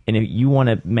 line, and if you want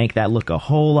to make that look a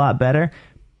whole lot better,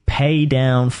 pay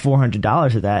down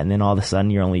 $400 of that, and then all of a sudden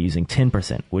you're only using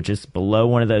 10%, which is below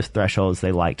one of those thresholds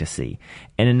they like to see.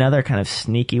 And another kind of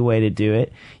sneaky way to do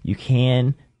it, you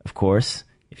can, of course,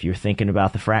 if you're thinking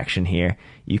about the fraction here,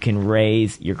 you can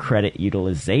raise your credit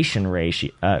utilization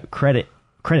ratio, credit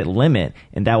limit,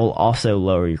 and that will also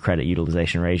lower your credit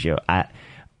utilization ratio. I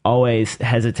always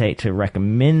hesitate to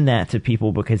recommend that to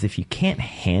people, because if you can't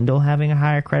handle having a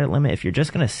higher credit limit, if you're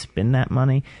just going to spend that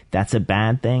money, that's a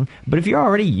bad thing. But if you're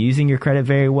already using your credit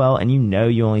very well and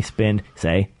you only spend,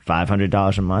 say,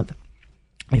 $500 a month,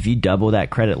 if you double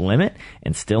that credit limit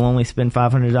and still only spend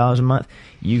 $500 a month,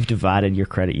 you've divided your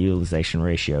credit utilization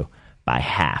ratio by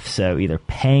half. So either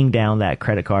paying down that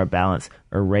credit card balance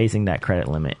or raising that credit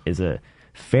limit is a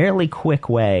fairly quick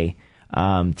way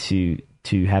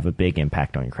to have a big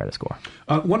impact on your credit score.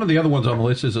 One of the other ones on the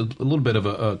list is a little bit of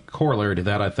a corollary to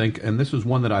that, I think, and this is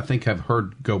one that I think I've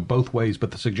heard go both ways,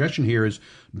 but the suggestion here is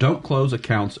don't close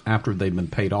accounts after they've been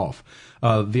paid off.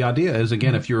 The idea is,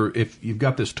 again, if you've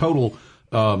got this total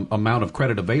amount of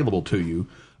credit available to you,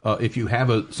 if you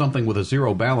have something with a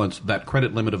zero balance, that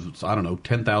credit limit of,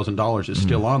 $10,000 is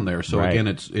still on there. So right. Again,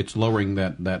 it's lowering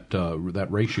that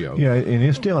ratio. Yeah, and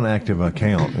it's still an active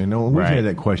account. We've had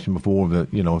that question before that,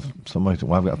 somebody said,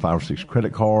 well, I've got 5 or 6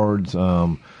 credit cards.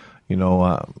 I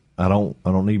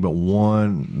don't need but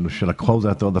one. Should I close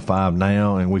out the other 5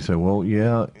 now? And we say, well,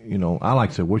 yeah, I like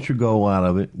to say, what's your goal out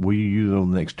of it? Will you use it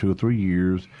over the next 2 or 3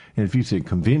 years? And if you say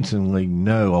convincingly,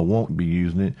 no, I won't be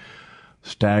using it,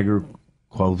 stagger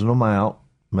closing them out,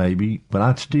 maybe, but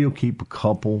I'd still keep a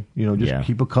couple,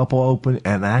 keep a couple open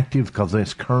and active, because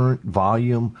that's current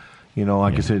volume.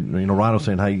 I said, Rhino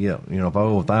saying, hey, if I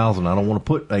owe 1,000, I don't want to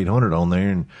put 800 on there,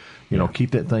 and,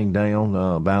 keep that thing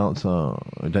down, balance,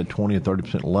 at that 20 or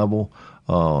 30% level.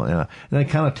 And I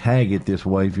kind of tag it this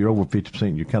way. If you're over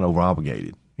 50%, you're kind of over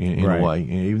obligated in a way.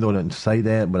 And even though it doesn't say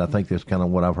that, but I think that's kind of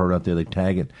what I've heard out there. They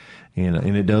tag it,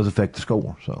 and it does affect the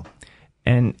score, so.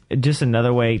 And just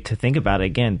another way to think about it,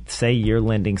 again, say you're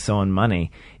lending someone money.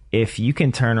 If you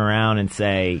can turn around and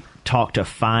say, talk to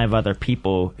 5 other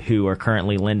people who are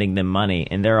currently lending them money,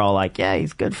 and they're all like, yeah,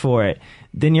 he's good for it,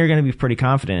 then you're going to be pretty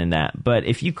confident in that. But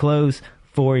if you close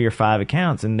 4 of your 5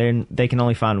 accounts and then they can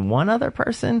only find one other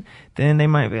person, then they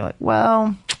might be like,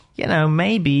 well,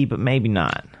 maybe, but maybe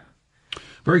not.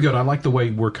 Very good. I like the way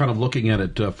we're kind of looking at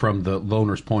it from the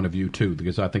loaner's point of view, too,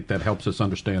 because I think that helps us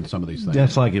understand some of these things.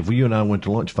 That's like if you and I went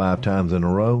to lunch 5 times in a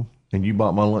row, and you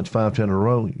bought my lunch 5 times in a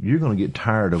row, you're going to get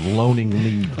tired of loaning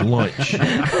me lunch.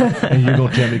 And you're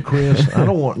going to tell me, Chris, I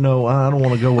don't want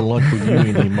to go to lunch with you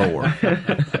anymore.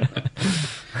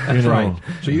 That's right.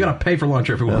 So you got to pay for lunch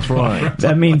every once in a while.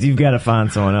 That means you've got to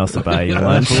find someone else to buy you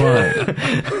lunch.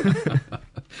 That's right.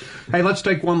 Hey, let's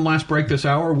take one last break this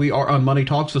hour. We are on Money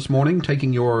Talks this morning,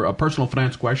 taking your personal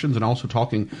finance questions and also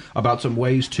talking about some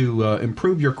ways to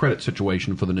improve your credit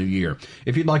situation for the new year.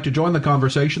 If you'd like to join the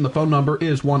conversation, the phone number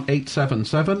is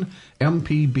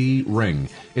 1-877-MPB-RING.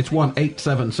 It's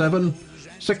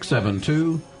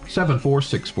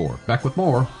 1-877-672-7464. Back with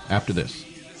more after this.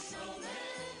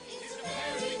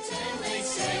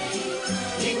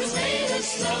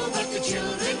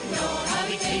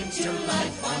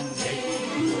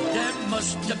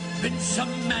 Must have been some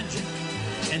magic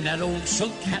in that old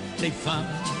silk hat they found.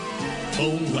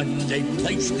 Oh, when they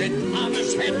placed it on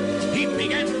his head, he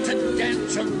began to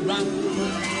dance around.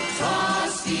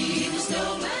 Frosty the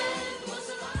Snowman was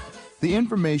alive. The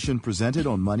information presented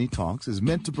on Money Talks is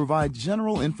meant to provide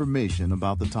general information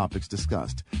about the topics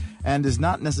discussed and is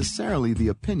not necessarily the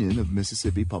opinion of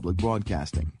Mississippi Public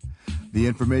Broadcasting. The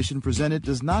information presented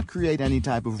does not create any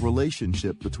type of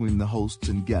relationship between the hosts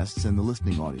and guests and the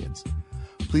listening audience.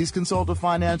 Please consult a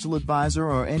financial advisor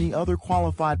or any other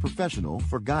qualified professional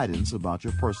for guidance about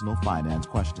your personal finance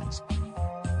questions.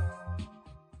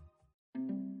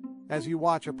 As you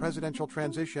watch a presidential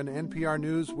transition, NPR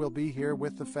News will be here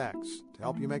with the facts to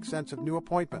help you make sense of new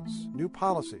appointments, new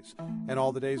policies, and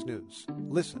all the day's news.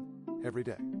 Listen every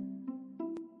day.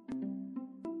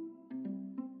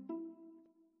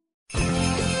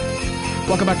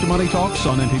 Welcome back to Money Talks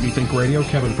on MPB Think Radio.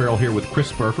 Kevin Farrell here with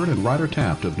Chris Burford and Ryder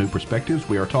Taft of New Perspectives.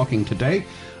 We are talking today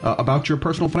about your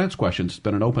personal finance questions. It's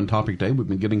been an open topic day. We've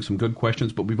been getting some good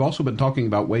questions, but we've also been talking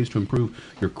about ways to improve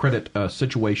your credit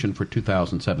situation for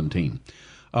 2017.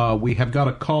 We have got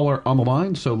a caller on the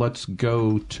line, so let's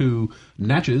go to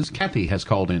Natchez. Kathy has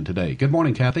called in today. Good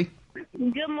morning, Kathy.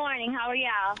 Good morning. How are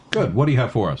y'all? Good. What do you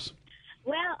have for us?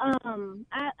 Well,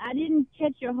 I didn't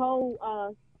catch your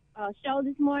whole show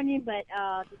this morning, but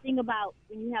the thing about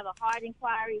when you have a hard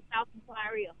inquiry, soft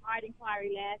inquiry, or hard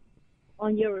inquiry last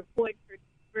on your report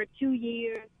for 2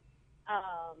 years,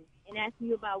 and asking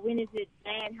you about when is it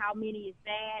bad, how many is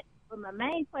bad. But my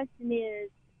main question is,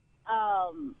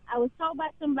 I was told by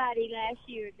somebody last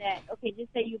year that, okay,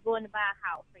 just say you're going to buy a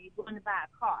house or you're going to buy a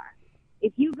car.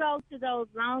 If you go to those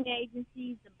loan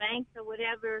agencies, the banks or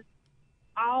whatever,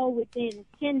 all within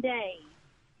 10 days,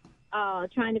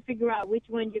 trying to figure out which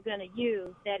one you're going to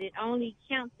use, that it only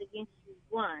counts against you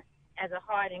once as a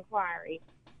hard inquiry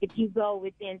if you go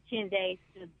within 10 days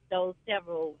to those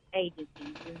several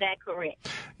agencies. Is that correct?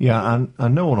 Yeah, I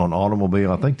know on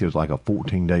automobile, I think there's like a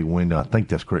 14-day window. I think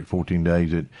that's correct, 14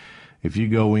 days. If you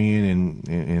go in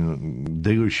a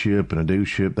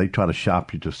dealership, they try to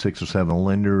shop you to 6 or 7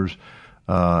 lenders.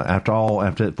 After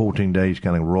that 14 days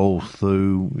kind of rolls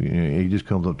through, it just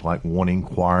comes up to like one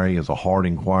inquiry as a hard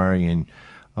inquiry, and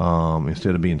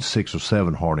instead of being 6 or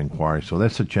 7 hard inquiries. So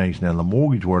that's a change. Now, in the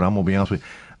mortgage world, I'm going to be honest with you,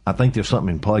 I think there's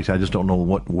something in place. I just don't know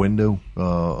what window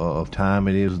of time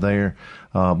it is there.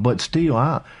 But still,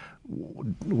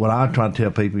 what I try to tell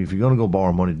people, if you're going to go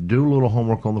borrow money, do a little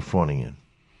homework on the front end.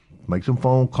 Make some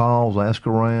phone calls, ask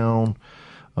around.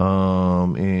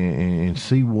 And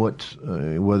see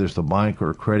whether it's the bank or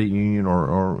a credit union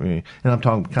and I'm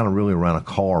talking kind of really around a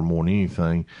car more than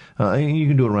anything. And you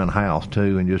can do it around the house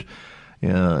too, and just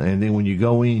and then when you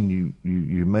go in,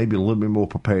 you may be a little bit more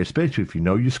prepared, especially if you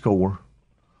know your score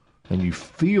and you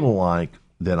feel like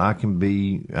that I can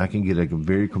get a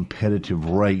very competitive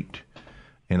rate,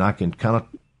 and I can kind of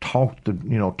talk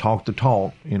the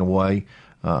talk in a way.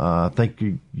 I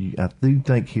do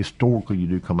think historically you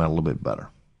do come out a little bit better.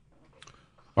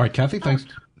 All right, Kathy, thanks.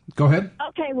 Go ahead.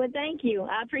 Okay, well, thank you.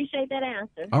 I appreciate that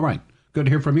answer. All right. Good to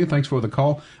hear from you. Thanks for the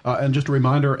call. And just a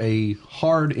reminder, a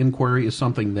hard inquiry is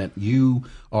something that you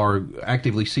are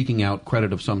actively seeking out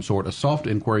credit of some sort. A soft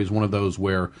inquiry is one of those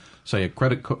where, say,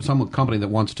 some company that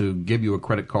wants to give you a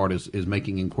credit card is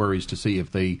making inquiries to see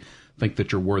if they think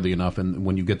that you're worthy enough. And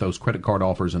when you get those credit card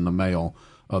offers in the mail,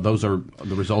 those are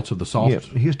the results of the soft. Yeah,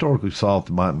 historically soft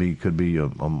could be a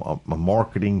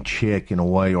marketing check in a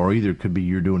way, or either it could be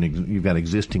you've got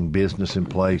existing business in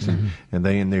place, and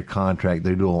they in their contract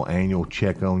they do a little annual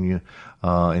check on you,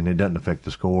 and it doesn't affect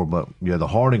the score. But yeah, the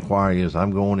hard inquiry is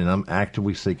I'm going and I'm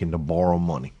actively seeking to borrow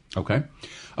money. Okay,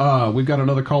 we've got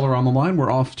another caller on the line.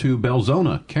 We're off to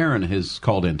Belzona. Karen has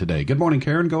called in today. Good morning,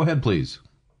 Karen. Go ahead, please.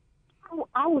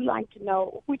 I would like to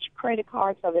know which credit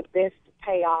cards are the best to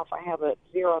pay off. I have a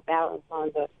zero balance on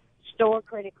the store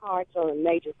credit cards or the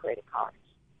major credit cards.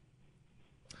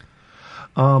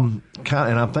 And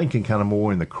I'm thinking kind of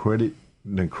more in the credit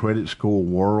score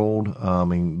world. I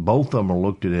mean, both of them are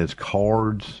looked at as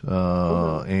cards,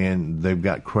 and they've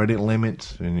got credit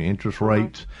limits and interest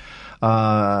rates.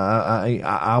 I'm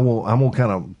gonna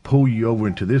kind of pull you over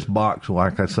into this box,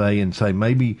 like I say, and say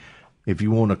maybe if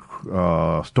you want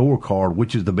a store card,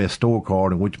 which is the best store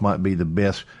card and which might be the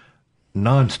best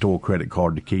non-store credit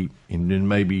card to keep, and then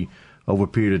maybe over a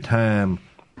period of time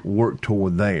work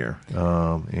toward there.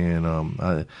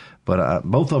 But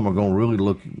both of them are going to really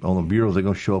look on the bureaus. They're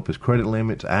going to show up as credit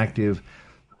limits, active,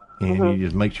 and you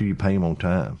just make sure you pay them on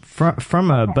time.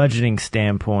 From a budgeting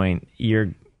standpoint,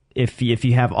 if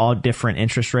you have all different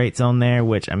interest rates on there,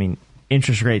 which, I mean,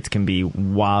 interest rates can be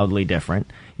wildly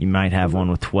different. You might have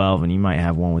one with 12 and you might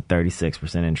have one with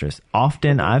 36% interest.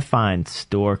 Often I find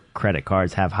store credit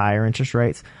cards have higher interest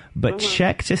rates, but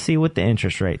check to see what the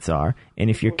interest rates are. And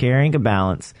if you're carrying a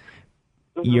balance,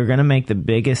 you're going to make the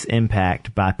biggest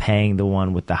impact by paying the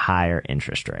one with the higher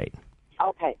interest rate.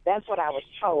 Okay, that's what I was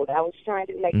told. I was trying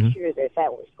to make sure that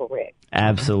was correct.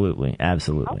 Absolutely.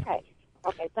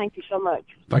 Okay, thank you so much.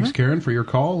 Thanks, Karen, for your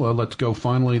call. Let's go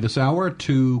finally this hour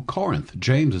to Corinth.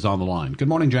 James is on the line. Good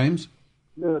morning, James.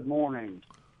 Good morning.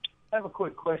 I have a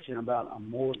quick question about a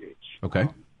mortgage. Okay.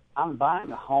 I'm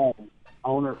buying a home,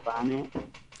 owner finance,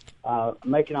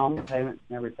 making all the payments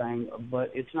and everything,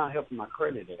 but it's not helping my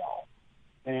credit at all.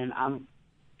 And I'm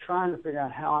trying to figure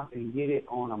out how I can get it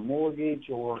on a mortgage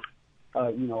or,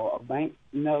 a bank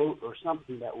note or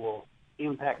something that will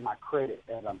impact my credit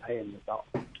as I'm paying this off.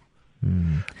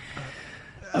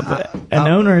 An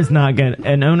owner is not going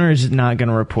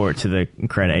to report to the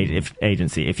credit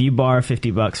agency. If you borrow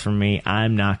 $50 from me,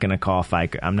 I'm not going to call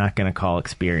FICO. I'm not going to call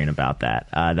Experian about that.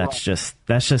 That's just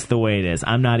the way it is.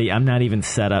 I'm not even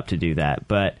set up to do that.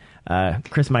 But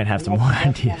Chris might have some more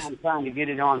ideas. I'm trying to get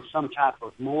it on some type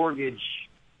of mortgage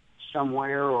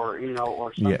somewhere, or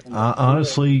something. Yeah,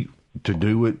 honestly, to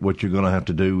do it, what you're going to have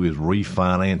to do is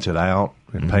refinance it out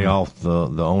and pay off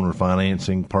the owner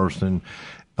financing person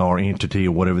or entity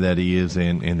or whatever that is,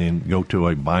 and then go to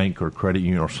a bank or credit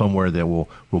union or somewhere that will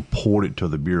report it to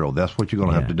the bureau. That's what you're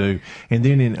going to have to do. And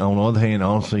then on the other hand,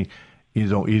 honestly,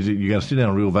 is it you got to sit down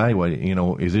and reevaluate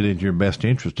it. Is it in your best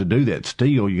interest to do that?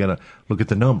 Still, you got to look at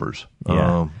the numbers.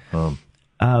 Yeah.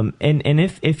 And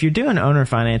if you're doing owner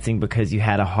financing because you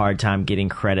had a hard time getting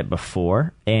credit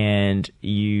before, and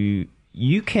you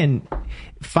can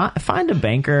find a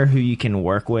banker who you can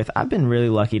work with. I've been really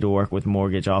lucky to work with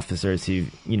mortgage officers who,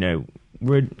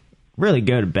 would really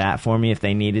go to bat for me if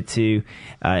they needed to,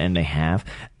 and they have.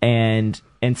 And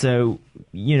so,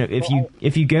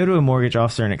 if you go to a mortgage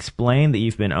officer and explain that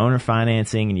you've been owner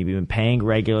financing and you've been paying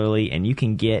regularly, and you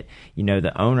can get,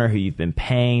 the owner who you've been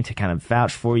paying to kind of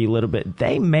vouch for you a little bit,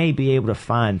 they may be able to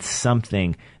find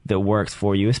something that works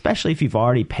for you, especially if you've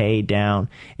already paid down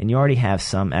and you already have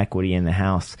some equity in the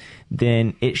house.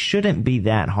 Then it shouldn't be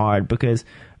that hard, because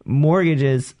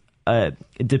mortgages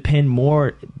depend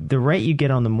more. The rate you get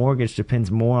on the mortgage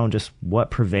depends more on just what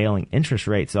prevailing interest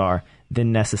rates are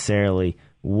than necessarily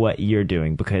what you're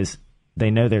doing, because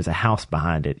they know there's a house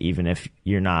behind it, even if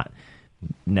you're not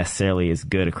necessarily as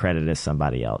good a credit as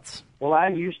somebody else. Well, I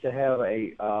used to have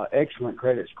a excellent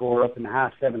credit score up in the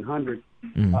high 700s.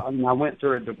 I went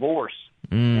through a divorce,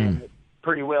 and it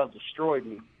pretty well destroyed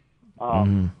me.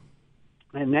 And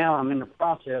now I'm in the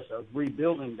process of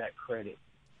rebuilding that credit.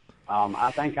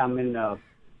 I think I'm in the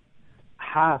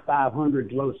high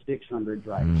 500s, low 600s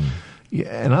right now.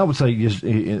 Yeah, and I would say just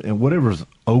whatever's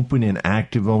open and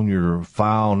active on your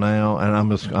file now. And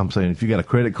I'm saying if you got a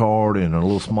credit card and a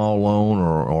little small loan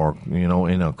or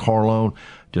in a car loan,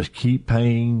 just keep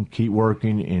paying, keep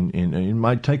working, and it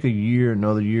might take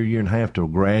another year and a half to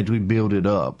gradually build it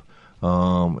up.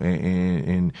 But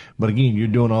again, you're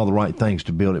doing all the right things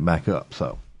to build it back up.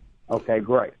 So. Okay,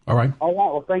 great. All right. All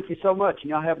right. Well, thank you so much, and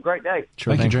y'all have a great day.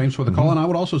 Sure, thank you, James, for the call. And I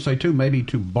would also say too, maybe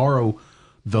to borrow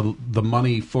the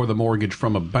money for the mortgage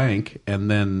from a bank and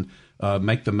then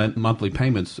make the monthly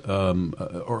payments,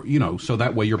 so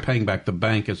that way you're paying back the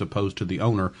bank as opposed to the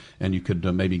owner, and you could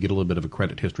maybe get a little bit of a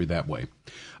credit history that way.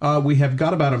 We have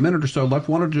got about a minute or so left.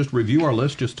 Wanted to just review our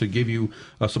list just to give you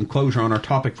some closure on our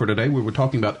topic for today. We were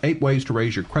talking about 8 ways to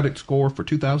raise your credit score for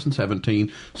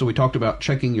 2017. So we talked about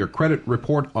checking your credit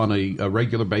report on a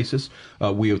regular basis.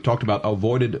 We have talked about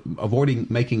avoiding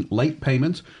making late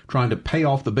payments, trying to pay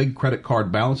off the big credit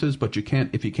card balances, but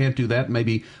if you can't do that,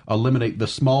 maybe eliminate the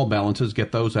small balances,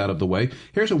 get those out of the way.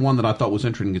 Here's one that I thought was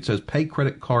interesting. It says pay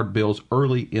credit card bills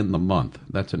early in the month.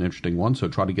 That's an interesting one, so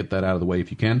try to get that out of the way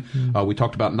if you can. We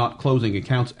talked about not closing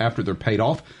accounts after they're paid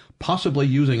off. possibly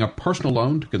using a personal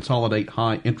loan to consolidate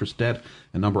high interest debt.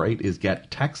 And number 8 is get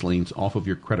tax liens off of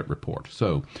your credit report.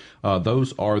 So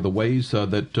those are the ways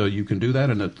that you can do that.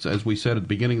 And it's, as we said at the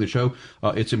beginning of the show,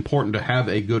 it's important to have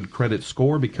a good credit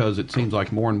score, because it seems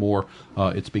like more and more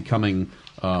it's becoming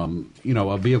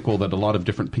a vehicle that a lot of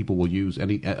different people will use.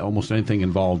 Almost anything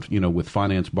involved, with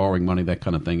finance, borrowing money, that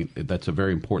kind of thing. That's a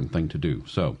very important thing to do.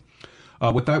 So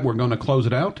with that, we're going to close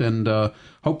it out and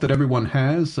hope that everyone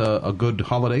has a good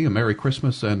holiday, a Merry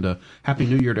Christmas, and a Happy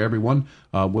New Year to everyone.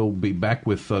 We'll be back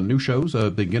with new shows at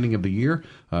the beginning of the year.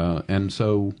 And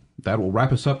so that will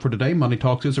wrap us up for today. Money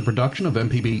Talks is a production of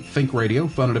MPB Think Radio,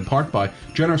 funded in part by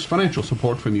generous financial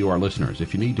support from you, our listeners.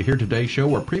 If you need to hear today's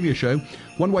show or previous show,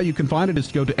 one way you can find it is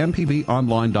to go to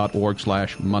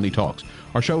mpbonline.org/Money Talks.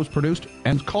 Our show is produced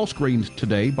and call screened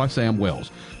today by Sam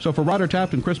Wells. So for Ryder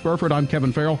Taft and Chris Burford, I'm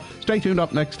Kevin Farrell. Stay tuned.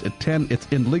 Up next at 10, it's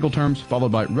In Legal Terms,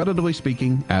 followed by Relatively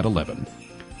Speaking at 11.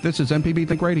 This is MPB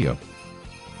Think Radio.